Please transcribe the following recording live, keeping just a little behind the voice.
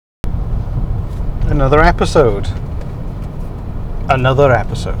Another episode.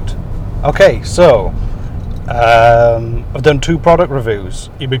 Okay, so I've done 2 product reviews.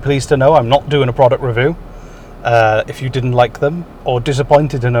 You'd be pleased to know I'm not doing a product review if you didn't like them, or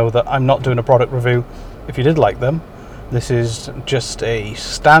disappointed to know that I'm not doing a product review if you did like them. This is just a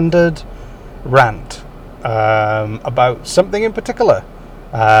standard rant about something in particular,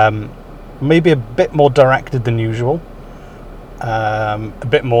 maybe a bit more directed than usual, a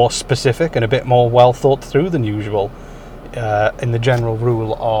bit more specific and a bit more well thought through than usual, in the general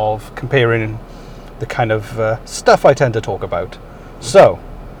rule of comparing the kind of stuff I tend to talk about. So,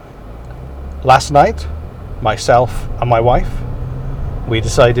 last night, myself and my wife, we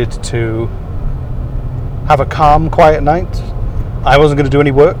decided to have a calm, quiet night. I wasn't going to do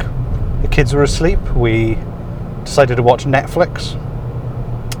any work. The kids were asleep. We decided to watch Netflix.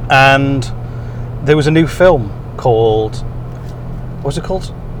 And there was a new film called... What's it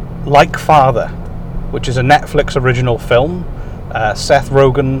called? Like Father, which is a Netflix original film. Seth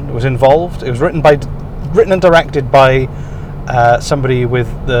Rogen was involved. It was written and directed by somebody with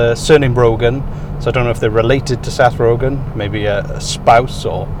the surname Rogen. So I don't know if they're related to Seth Rogen, maybe a spouse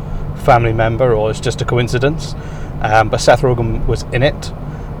or family member, or it's just a coincidence. But Seth Rogen was in it,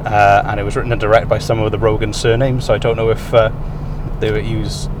 and it was written and directed by someone with the Rogen surname. So I don't know if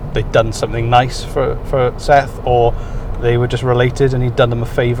they'd done something nice for Seth, or they were just related and he'd done them a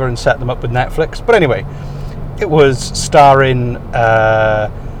favour and set them up with Netflix. But anyway, it was starring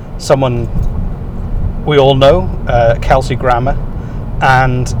someone we all know, Kelsey Grammer.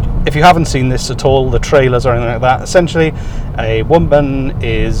 And if you haven't seen this at all, the trailers or anything like that, essentially a woman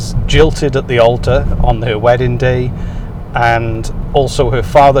is jilted at the altar on her wedding day, and also her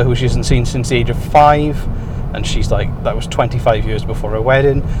father, who she hasn't seen since the age of 5, and she's like, that was 25 years before her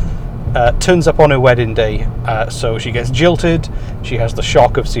wedding, turns up on her wedding day. So she gets jilted. She has the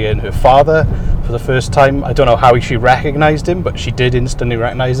shock of seeing her father for the first time. I don't know how she recognised him, but she did instantly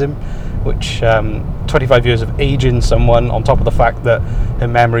recognise him, which 25 years of aging someone, on top of the fact that her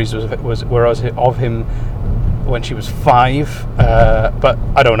memories were of him when she was 5. But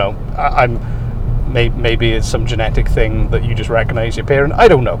I don't know. Maybe it's some genetic thing that you just recognise your parent. I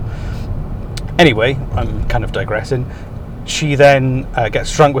don't know. Anyway, I'm kind of digressing. She then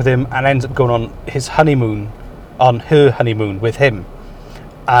gets drunk with him and ends up going on her honeymoon with him.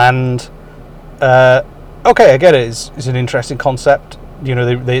 And okay, I get it. It's an interesting concept. You know,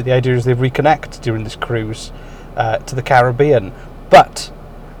 the idea is they reconnect during this cruise to the Caribbean. But,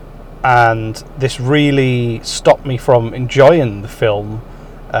 and this really stopped me from enjoying the film.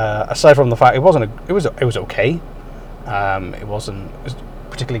 Aside from the fact it was okay. It was a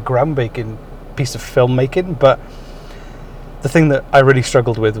particularly groundbreaking piece of filmmaking, but the thing that I really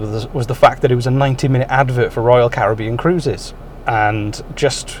struggled with was the fact that it was a 90-minute advert for Royal Caribbean Cruises, and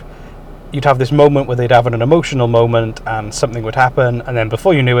just you'd have this moment where they'd have an emotional moment and something would happen, and then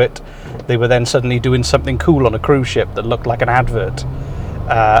before you knew it, they were then suddenly doing something cool on a cruise ship that looked like an advert,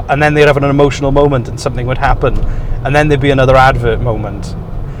 and then they'd have an emotional moment and something would happen, and then there'd be another advert moment.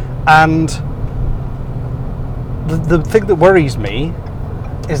 And the thing that worries me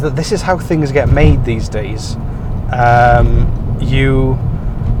is that this is how things get made these days. You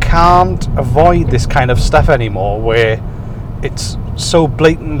can't avoid this kind of stuff anymore, where it's so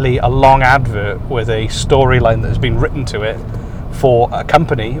blatantly a long advert with a storyline that has been written to it for a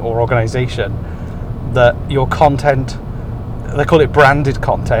company or organisation, that your content, they call it branded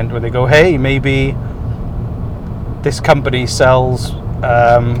content, when they go, hey, maybe this company sells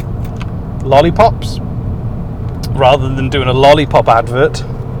lollipops, rather than doing a lollipop advert.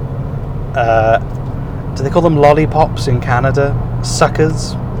 Do they call them lollipops in Canada?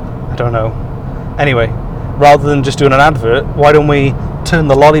 Suckers? I don't know. Anyway, rather than just doing an advert, why don't we turn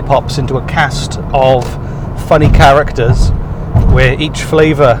the lollipops into a cast of funny characters where each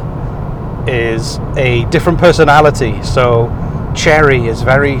flavour is a different personality? So Cherry is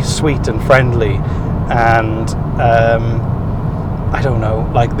very sweet and friendly, and I don't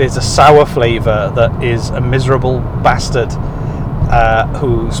know, like there's a sour flavour that is a miserable bastard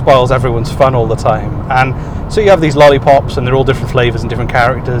who spoils everyone's fun all the time. And so you have these lollipops, and they're all different flavours and different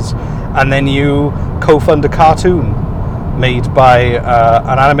characters, and then you co-fund a cartoon made by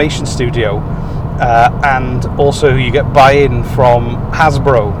an animation studio, and also you get buy-in from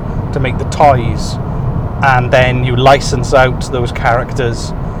Hasbro to make the toys, and then you license out those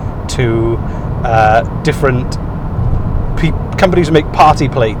characters to different companies who make party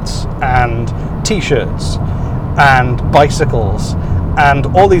plates and t-shirts and bicycles and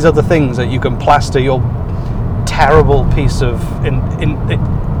all these other things that you can plaster your terrible piece of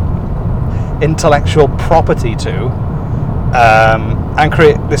intellectual property to, and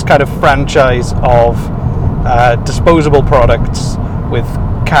create this kind of franchise of disposable products with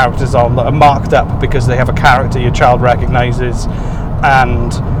characters on that are marked up because they have a character your child recognises,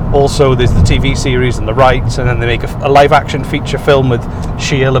 and also there's the TV series and the rights, and then they make a live action feature film with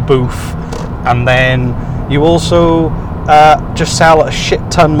Shia LaBeouf, and then you also just sell a shit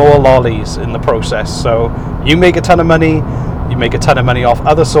ton more lollies in the process. So you make a ton of money, you make a ton of money off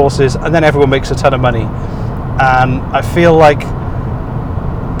other sources, and then everyone makes a ton of money. And I feel like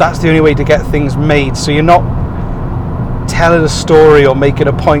that's the only way to get things made. So you're not telling a story or making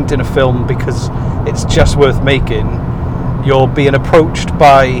a point in a film because it's just worth making. You're being approached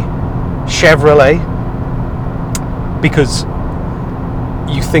by Chevrolet because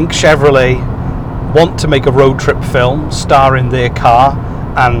you think Chevrolet want to make a road trip film starring their car,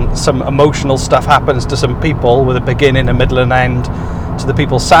 and some emotional stuff happens to some people with a beginning, a middle and end to the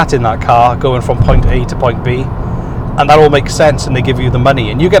people sat in that car going from point A to point B, and that all makes sense, and they give you the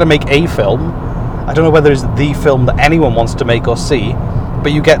money and you get to make a film. I don't know whether it's the film that anyone wants to make or see,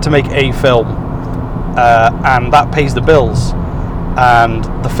 but you get to make a film, and that pays the bills, and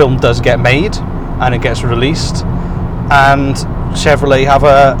the film does get made and it gets released, and Chevrolet have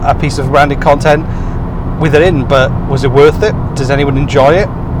a piece of branded content with it in. But was it worth it? Does anyone enjoy it?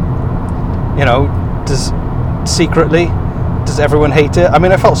 You know, does everyone hate it? I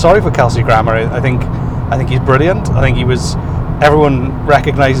mean, I felt sorry for Kelsey Grammer. I think he's brilliant. I think everyone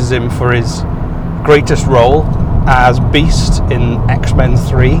recognises him for his greatest role as Beast in X-Men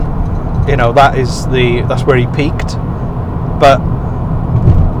 3. You know, that's where he peaked. But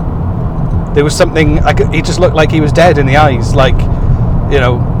there was something, he just looked like he was dead in the eyes. Like, you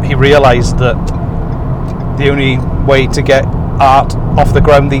know, he realised that the only way to get art off the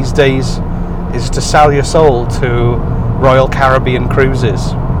ground these days is to sell your soul to Royal Caribbean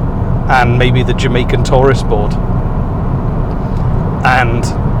Cruises and maybe the Jamaican Tourist Board. And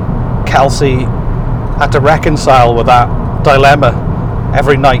Kelsey had to reconcile with that dilemma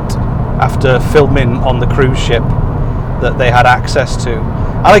every night after filming on the cruise ship that they had access to.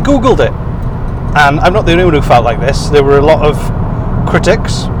 And I googled it, and I'm not the only one who felt like this. There were a lot of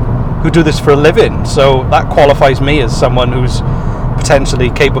critics who do this for a living, so that qualifies me as someone who's potentially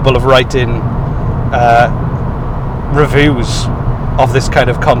capable of writing reviews of this kind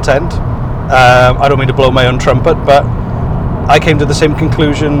of content. I don't mean to blow my own trumpet, but I came to the same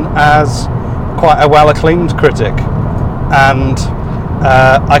conclusion as quite a well-acclaimed critic, and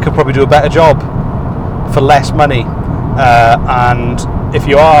I could probably do a better job for less money. And if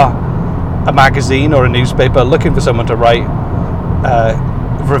you are a magazine or a newspaper looking for someone to write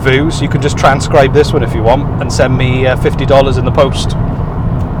reviews, you can just transcribe this one if you want and send me $50 in the post,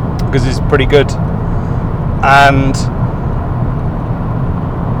 because it's pretty good. And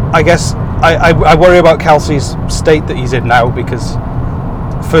I guess I worry about Kelsey's state that he's in now, because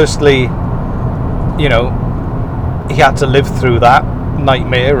firstly, you know, he had to live through that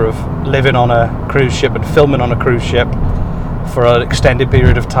nightmare of living on a cruise ship and filming on a cruise ship for an extended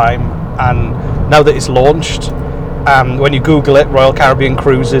period of time. And now that it's launched, when you Google it, Royal Caribbean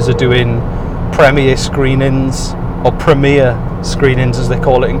Cruises are doing premiere screenings, or premiere screenings as they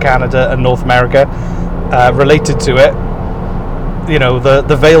call it in Canada and North America, related to it. You know,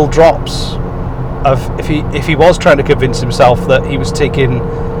 the veil drops of if he was trying to convince himself that he was taking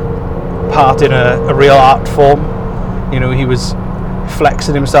part in a real art form. You know, he was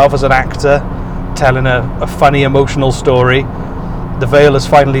flexing himself as an actor, telling a funny, emotional story. The veil has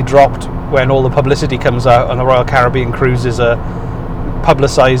finally dropped when all the publicity comes out and the Royal Caribbean Cruises are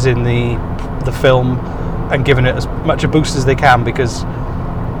publicising the film and giving it as much a boost as they can, because,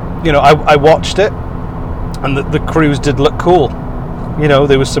 you know, I watched it and the cruise did look cool. You know,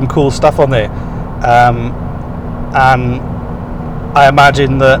 there was some cool stuff on there, and I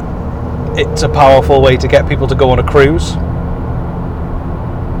imagine that it's a powerful way to get people to go on a cruise,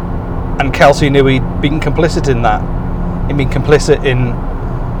 and Kelsey knew he'd been complicit in that. He'd been complicit in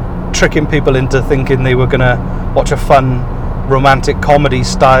tricking people into thinking they were going to watch a fun romantic comedy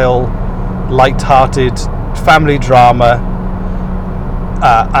style, light-hearted family drama,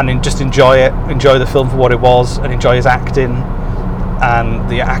 and just enjoy the film for what it was, and enjoy his acting and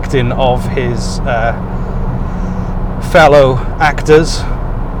the acting of his fellow actors,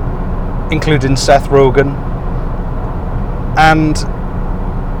 including Seth Rogen, and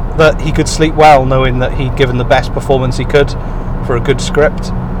that he could sleep well knowing that he'd given the best performance he could for a good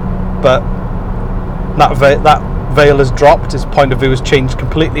script. But that veil has dropped. His point of view has changed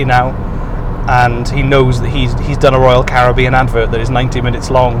completely now, and he knows that he's done a Royal Caribbean advert that is 90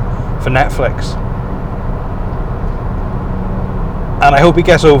 minutes long for Netflix. And I hope he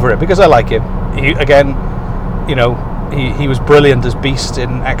gets over it, because I like him. He, again, you know, he was brilliant as Beast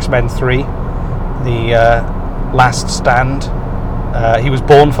in X-Men 3, the Last Stand. He was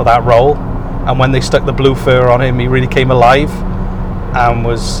born for that role, and when they stuck the blue fur on him, he really came alive and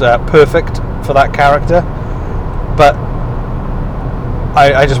was perfect for that character. But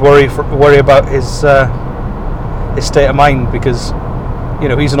I just worry about his state of mind, because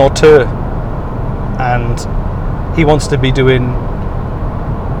he's an auteur and he wants to be doing.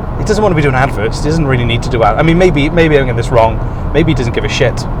 He doesn't want to be doing adverts. He doesn't really need to do maybe I'm getting this wrong. Maybe he doesn't give a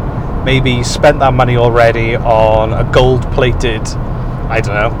shit. Maybe he spent that money already on a gold-plated, I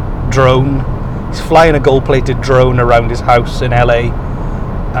don't know, drone. He's flying a gold-plated drone around his house in LA.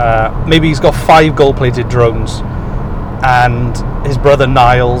 Maybe he's got 5 gold-plated drones, and his brother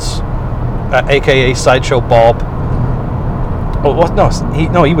Niles, aka Sideshow Bob. Oh, what? No,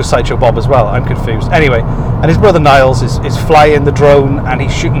 he was Sideshow Bob as well. I'm confused. Anyway, and his brother Niles is flying the drone, and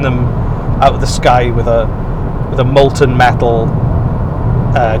he's shooting them out of the sky with a molten metal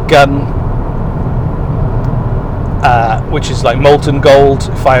gun, which is like molten gold.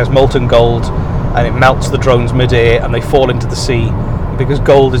 It fires molten gold, and it melts the drones mid-air, and they fall into the sea. And because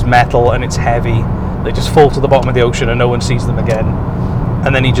gold is metal and it's heavy, they just fall to the bottom of the ocean, and no one sees them again.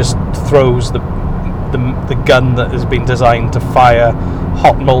 And then he just throws the gun that has been designed to fire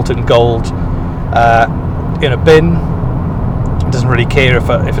hot molten gold in a bin. He doesn't really care if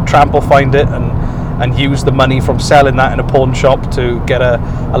a tramp will find it and use the money from selling that in a pawn shop to get a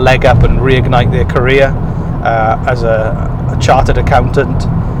leg up and reignite their career as a chartered accountant,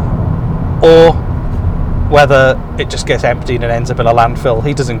 or whether it just gets emptied and ends up in a landfill.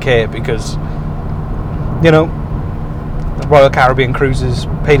 He doesn't care, because the Royal Caribbean Cruises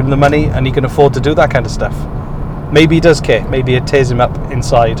paid him the money and he can afford to do that kind of stuff. Maybe he does care. Maybe it tears him up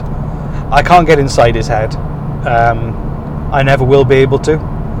inside. I can't get inside his head. I never will be able to,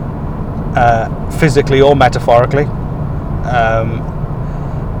 physically or metaphorically.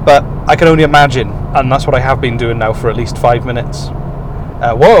 But I can only imagine, and that's what I have been doing now for at least 5 minutes.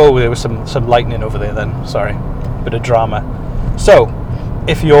 Whoa, there was some lightning over there then. Sorry, bit of drama. So,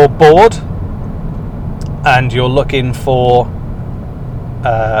 if you're bored and you're looking for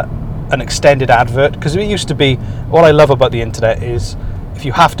an extended advert, because it used to be, what I love about the internet is if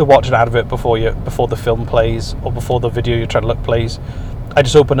you have to watch an advert before the film plays or before the video you're trying to look plays, I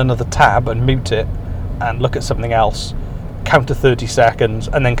just open another tab and mute it and look at something else, count to 30 seconds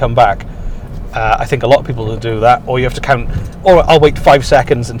and then come back. I think a lot of people will do that, or you have to count, or I'll wait 5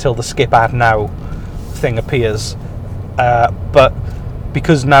 seconds until the skip ad now thing appears. But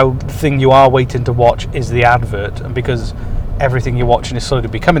because now the thing you are waiting to watch is the advert, and because everything you're watching is slowly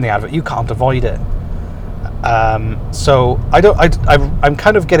becoming the advert, you can't avoid it. So I'm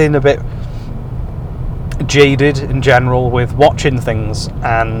kind of getting a bit jaded in general with watching things,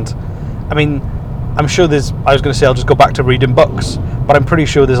 and I mean, I'm sure I was going to say I'll just go back to reading books, but I'm pretty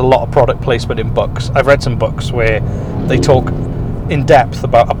sure there's a lot of product placement in books. I've read some books where they talk in depth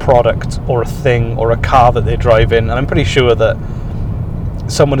about a product or a thing or a car that they're driving, and I'm pretty sure that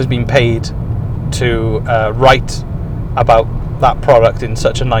someone has been paid to write about that product in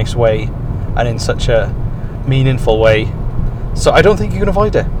such a nice way and in such a meaningful way. So I don't think you can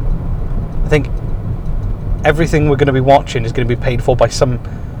avoid it. I think everything we're going to be watching is going to be paid for by some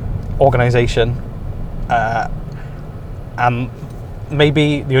organisation, and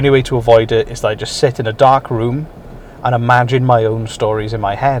maybe the only way to avoid it is that I just sit in a dark room and imagine my own stories in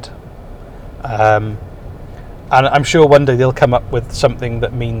my head. And I'm sure one day they'll come up with something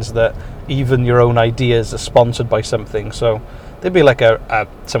that means that even your own ideas are sponsored by something. So there'd be like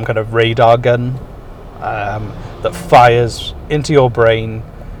some kind of radar gun that fires into your brain.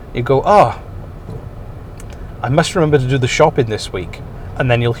 You go, I must remember to do the shopping this week. And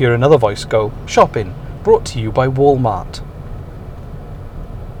then you'll hear another voice go, shopping, brought to you by Walmart.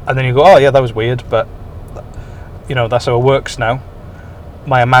 And then you go, yeah, that was weird, but that's how it works now.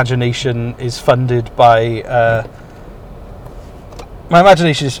 My imagination is funded by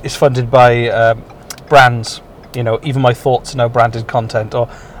brands. Even my thoughts are now branded content. Or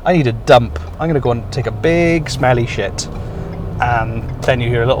I need a dump. I'm going to go and take a big smelly shit. And then you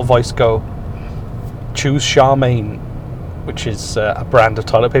hear a little voice go, choose Charmaine, which is a brand of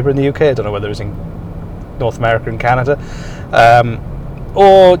toilet paper in the UK. I don't know whether it's in North America and Canada.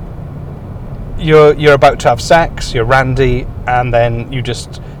 Or you're about to have sex, you're randy, and then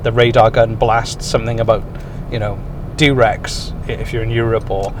the radar gun blasts something about, Durex if you're in Europe,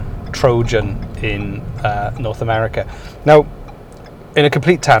 or Trojan in North America. Now, in a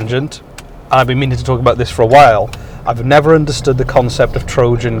complete tangent, and I've been meaning to talk about this for a while, I've never understood the concept of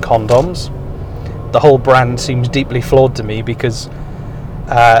Trojan condoms. The whole brand seems deeply flawed to me, because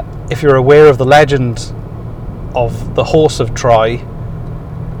if you're aware of the legend of the Horse of Troy,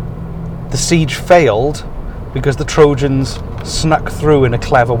 the siege failed because the Trojans snuck through in a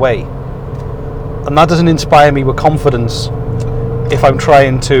clever way. And that doesn't inspire me with confidence if I'm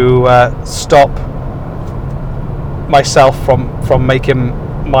trying to stop myself from making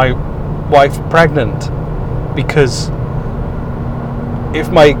my wife pregnant, because if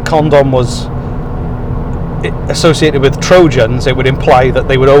my condom was associated with Trojans, it would imply that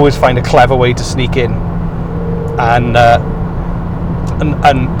they would always find a clever way to sneak in and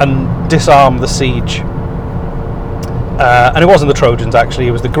disarm the siege. And it wasn't the Trojans, actually,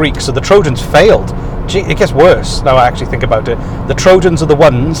 it was the Greeks. So the Trojans failed. Gee, it gets worse now I actually think about it. The Trojans are the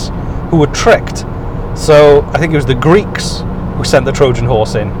ones who were tricked. So I think it was the Greeks who sent the Trojan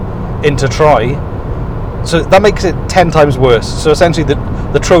horse into Troy. So that makes it 10 times worse. So essentially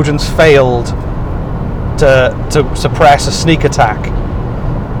the Trojans failed to suppress a sneak attack.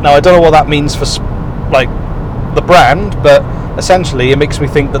 Now I don't know what that means for like the brand, but essentially it makes me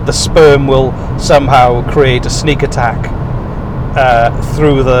think that the sperm will somehow create a sneak attack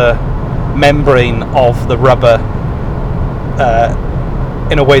through the membrane of the rubber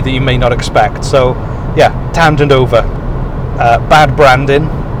in a way that you may not expect. So yeah, tangent over. Bad branding.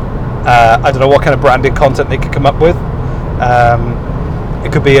 I don't know what kind of branding content they could come up with.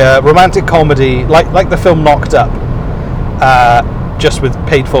 It could be a romantic comedy like the film Knocked Up, just with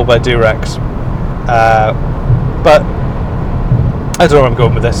paid for by Durex. But I don't know where I'm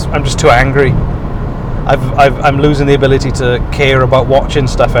going with this. I'm just too angry. I'm losing the ability to care about watching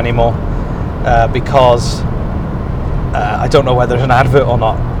stuff anymore because I don't know whether it's an advert or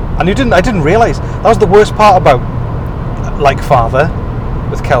not. And I didn't realise that was the worst part about Like Father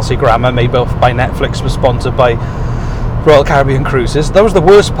with Kelsey Grammer, made both by Netflix, was sponsored by Royal Caribbean Cruises. That was the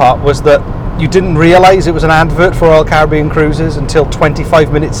worst part, was that you didn't realise it was an advert for Royal Caribbean Cruises until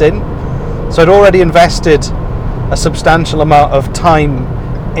 25 minutes in. So I'd already invested a substantial amount of time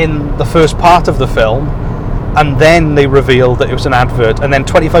in the first part of the film, and then they revealed that it was an advert, and then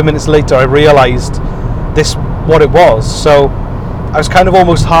 25 minutes later I realised what it was. So I was kind of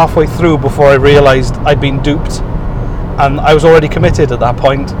almost halfway through before I realised I'd been duped, and I was already committed at that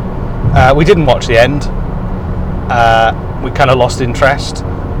point. We didn't watch the end. We kind of lost interest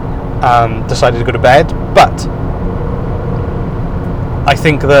and decided to go to bed, but I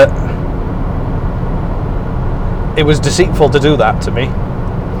think that it was deceitful to do that to me.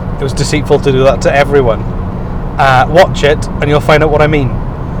 It was deceitful to do that to everyone. Watch it and you'll find out what I mean.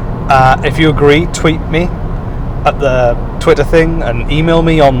 If you agree, tweet me at the Twitter thing and email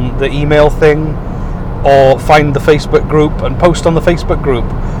me on the email thing, or find the Facebook group and post on the Facebook group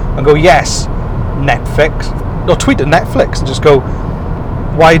and go, yes, Netflix, or tweet at Netflix and just go,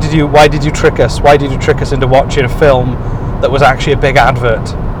 why did you trick us? Why did you trick us into watching a film that was actually a big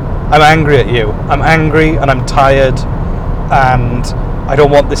advert? I'm angry at you. I'm angry and I'm tired and I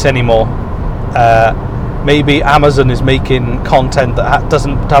don't want this anymore. Maybe Amazon is making content that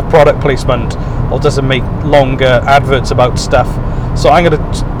doesn't have product placement or doesn't make longer adverts about stuff. So I'm going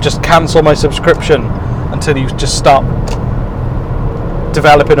to just cancel my subscription until you just stop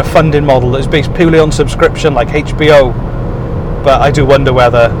developing a funding model that is based purely on subscription like HBO. But I do wonder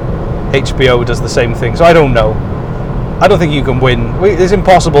whether HBO does the same thing. So I don't know. I don't think you can win. It's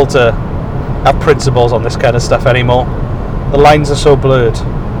impossible to have principles on this kind of stuff anymore. The lines are so blurred.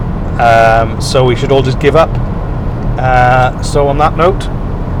 So we should all just give up. So on that note,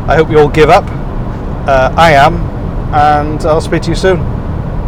 I hope you all give up. I am, and I'll speak to you soon.